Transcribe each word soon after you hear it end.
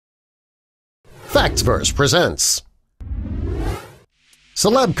Factsverse presents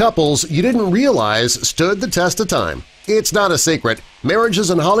Celeb couples you didn't realize stood the test of time. It's not a secret, marriages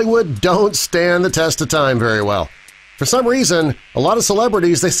in Hollywood don't stand the test of time very well. For some reason, a lot of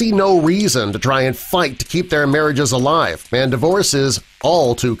celebrities they see no reason to try and fight to keep their marriages alive, and divorce is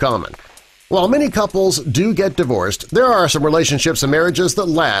all too common. While many couples do get divorced, there are some relationships and marriages that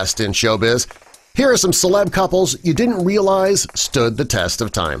last in showbiz. Here are some celeb couples you didn't realize stood the test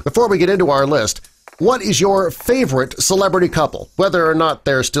of time. Before we get into our list, what is your favorite celebrity couple, whether or not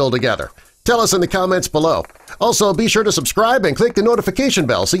they're still together? Tell us in the comments below. Also, be sure to subscribe and click the notification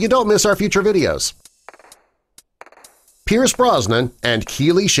bell so you don't miss our future videos. Pierce Brosnan and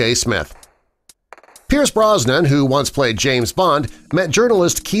Keely Shea Smith. Pierce Brosnan, who once played James Bond, met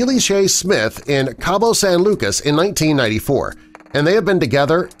journalist Keely Shea Smith in Cabo San Lucas in 1994, and they have been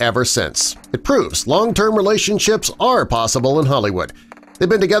together ever since. It proves long-term relationships are possible in Hollywood. They've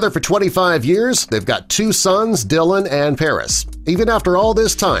been together for 25 years, they've got 2 sons, Dylan and Paris. Even after all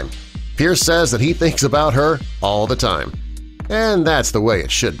this time, Pierce says that he thinks about her all the time. And that's the way it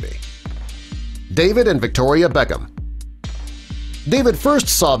should be. David and Victoria Beckham. David first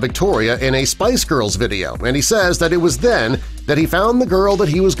saw Victoria in a Spice Girls video, and he says that it was then that he found the girl that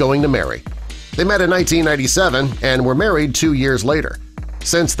he was going to marry. They met in 1997 and were married 2 years later.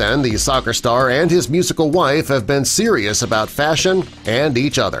 Since then, the soccer star and his musical wife have been serious about fashion and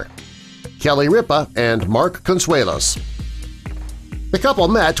each other. Kelly Ripa and Mark Consuelos. The couple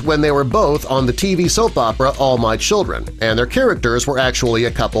met when they were both on the TV soap opera All My Children, and their characters were actually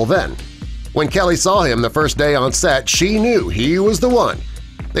a couple then. When Kelly saw him the first day on set, she knew he was the one.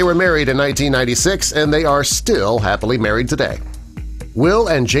 They were married in 1996, and they are still happily married today. Will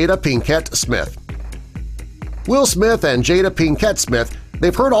and Jada Pinkett Smith. Will Smith and Jada Pinkett Smith,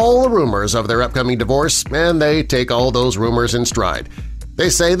 they've heard all the rumors of their upcoming divorce, and they take all those rumors in stride. They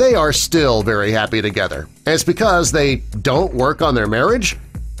say they are still very happy together. And it's because they don't work on their marriage?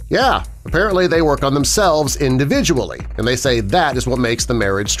 Yeah, apparently they work on themselves individually, and they say that is what makes the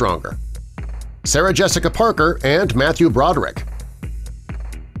marriage stronger. Sarah Jessica Parker and Matthew Broderick.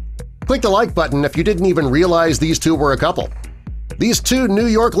 Click the like button if you didn't even realize these two were a couple. These 2 New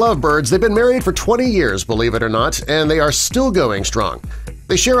York lovebirds, they've been married for 20 years, believe it or not, and they are still going strong.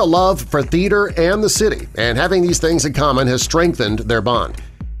 They share a love for theater and the city, and having these things in common has strengthened their bond.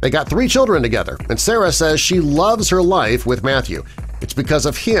 They got 3 children together, and Sarah says she loves her life with Matthew. It's because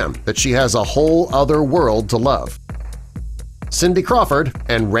of him that she has a whole other world to love. Cindy Crawford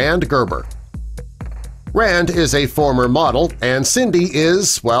and Rand Gerber. Rand is a former model, and Cindy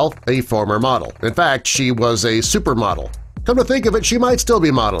is, well, a former model. In fact, she was a supermodel. Come to think of it, she might still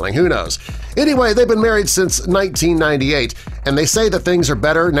be modeling, who knows. Anyway, they've been married since 1998, and they say that things are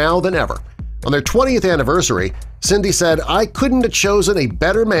better now than ever. On their 20th anniversary, Cindy said, "I couldn't have chosen a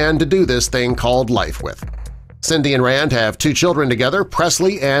better man to do this thing called life with." Cindy and Rand have 2 children together,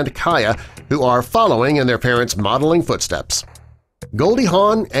 Presley and Kaya, who are following in their parents' modeling footsteps. Goldie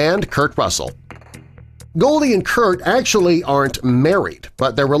Hawn and Kurt Russell. Goldie and Kurt actually aren't married,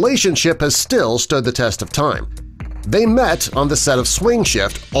 but their relationship has still stood the test of time. They met on the set of Swing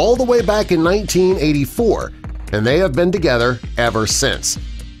Shift all the way back in 1984, and they have been together ever since.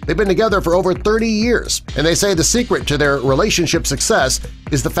 They've been together for over 30 years, and they say the secret to their relationship success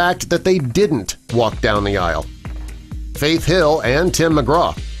is the fact that they didn't walk down the aisle. Faith Hill and Tim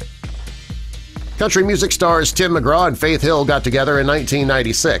McGraw. Country music stars Tim McGraw and Faith Hill got together in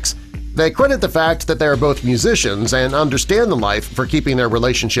 1996. They credit the fact that they are both musicians and understand the life for keeping their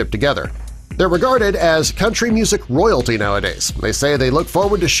relationship together. They're regarded as country music royalty nowadays. They say they look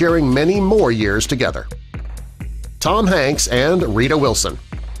forward to sharing many more years together. Tom Hanks and Rita Wilson.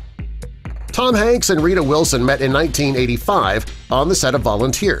 Tom Hanks and Rita Wilson met in 1985 on the set of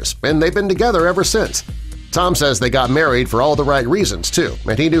Volunteers, and they've been together ever since. Tom says they got married for all the right reasons, too,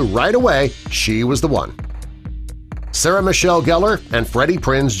 and he knew right away she was the one. Sarah Michelle Gellar and Freddie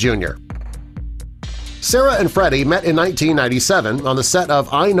Prinze Jr. Sarah and Freddie met in 1997 on the set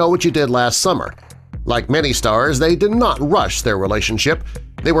of I Know What You Did Last Summer. Like many stars, they did not rush their relationship.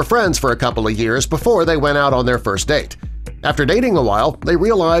 They were friends for a couple of years before they went out on their first date. After dating a while, they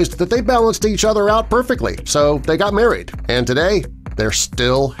realized that they balanced each other out perfectly, so they got married, and today they're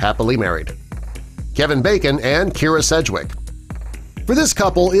still happily married. Kevin Bacon and Kira Sedgwick. For this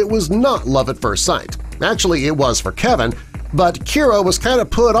couple, it was not love at first sight. Actually, it was for Kevin, but Kira was kind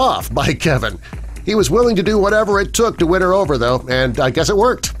of put off by Kevin. He was willing to do whatever it took to win her over, though, and I guess it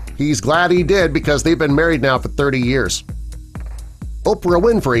worked. He's glad he did because they've been married now for 30 years. Oprah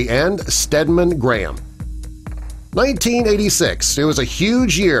Winfrey and Stedman Graham. 1986. It was a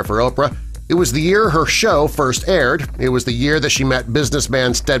huge year for Oprah. It was the year her show first aired. It was the year that she met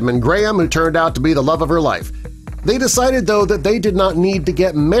businessman Stedman Graham, who turned out to be the love of her life. They decided, though, that they did not need to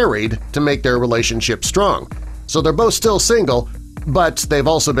get married to make their relationship strong. So they're both still single, but they've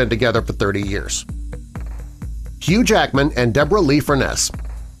also been together for 30 years. Hugh Jackman and Deborah Lee Furness.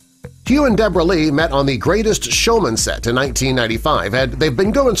 Hugh and Deborah Lee met on The Greatest Showman set in 1995, and they've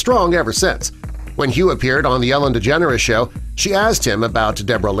been going strong ever since. When Hugh appeared on The Ellen DeGeneres Show, she asked him about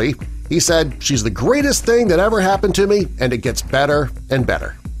Deborah Lee. He said, "She's the greatest thing that ever happened to me, and it gets better and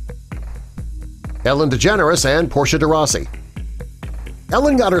better." Ellen DeGeneres and Portia de Rossi.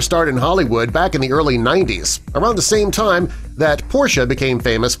 Ellen got her start in Hollywood back in the early 90s, around the same time that Portia became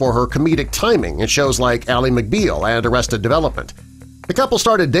famous for her comedic timing in shows like Ally McBeal and Arrested Development. The couple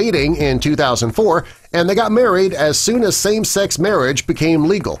started dating in 2004, and they got married as soon as same-sex marriage became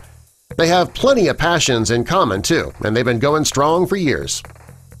legal. They have plenty of passions in common, too, and they've been going strong for years.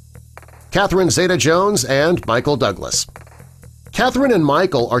 Catherine Zeta-Jones and Michael Douglas. Catherine and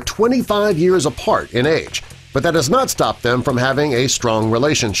Michael are 25 years apart in age, but that does not stop them from having a strong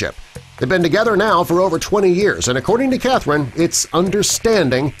relationship. They've been together now for over 20 years, and according to Catherine, it's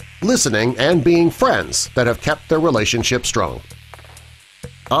understanding, listening, and being friends that have kept their relationship strong.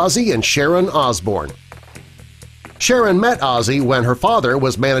 Ozzy and Sharon Osbourne. Sharon met Ozzy when her father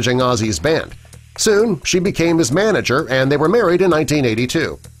was managing Ozzy's band. Soon, she became his manager, and they were married in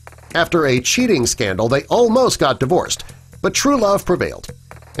 1982. After a cheating scandal, they almost got divorced, but true love prevailed.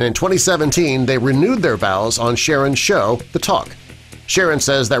 And in 2017, they renewed their vows on Sharon's show, The Talk. Sharon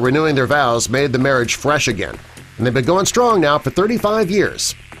says that renewing their vows made the marriage fresh again, and they've been going strong now for 35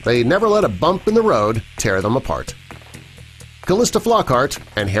 years. They never let a bump in the road tear them apart. Callista Flockhart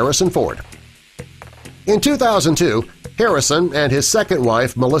and Harrison Ford. In 2002, Harrison and his second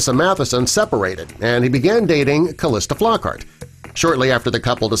wife, Melissa Matheson, separated, and he began dating Callista Flockhart. Shortly after the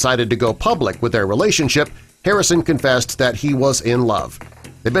couple decided to go public with their relationship, Harrison confessed that he was in love.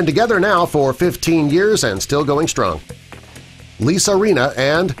 They've been together now for 15 years and still going strong. Lisa Rinna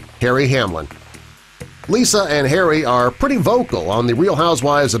and Harry Hamlin. Lisa and Harry are pretty vocal on The Real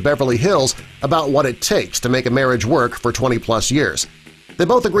Housewives of Beverly Hills about what it takes to make a marriage work for 20-plus years. They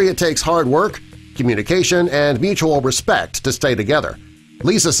both agree it takes hard work, communication, and mutual respect to stay together.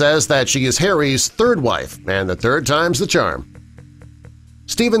 Lisa says that she is Harry's third wife, and the third time's the charm.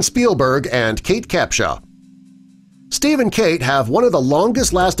 Steven Spielberg and Kate Capshaw. Steve and Kate have one of the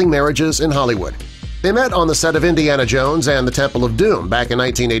longest-lasting marriages in Hollywood. They met on the set of Indiana Jones and the Temple of Doom back in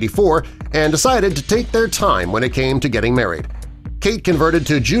 1984 and decided to take their time when it came to getting married. Kate converted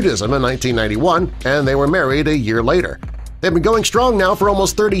to Judaism in 1991, and they were married a year later. They've been going strong now for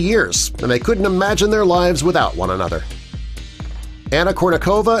almost 30 years, and they couldn't imagine their lives without one another. Anna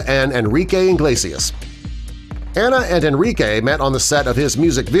Kournikova and Enrique Iglesias. Anna and Enrique met on the set of his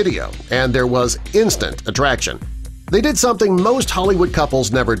music video, and there was instant attraction. They did something most Hollywood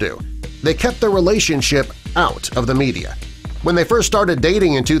couples never do. They kept their relationship out of the media. When they first started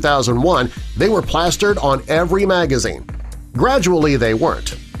dating in 2001, they were plastered on every magazine. Gradually, they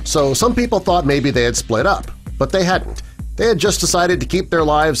weren't. So some people thought maybe they had split up, but they hadn't. They had just decided to keep their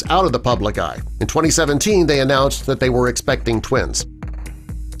lives out of the public eye. In 2017, they announced that they were expecting twins.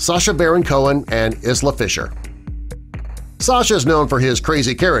 Sacha Baron Cohen and Isla Fisher. Sacha is known for his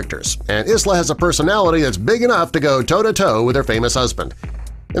crazy characters, and Isla has a personality that's big enough to go toe-to-toe with her famous husband.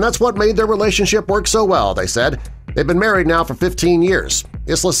 And that's what made their relationship work so well, they said. They've been married now for 15 years.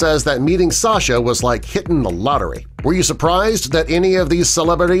 Isla says that meeting Sacha was like hitting the lottery. Were you surprised that any of these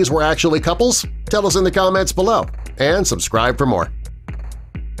celebrities were actually couples? Tell us in the comments below, and subscribe for more.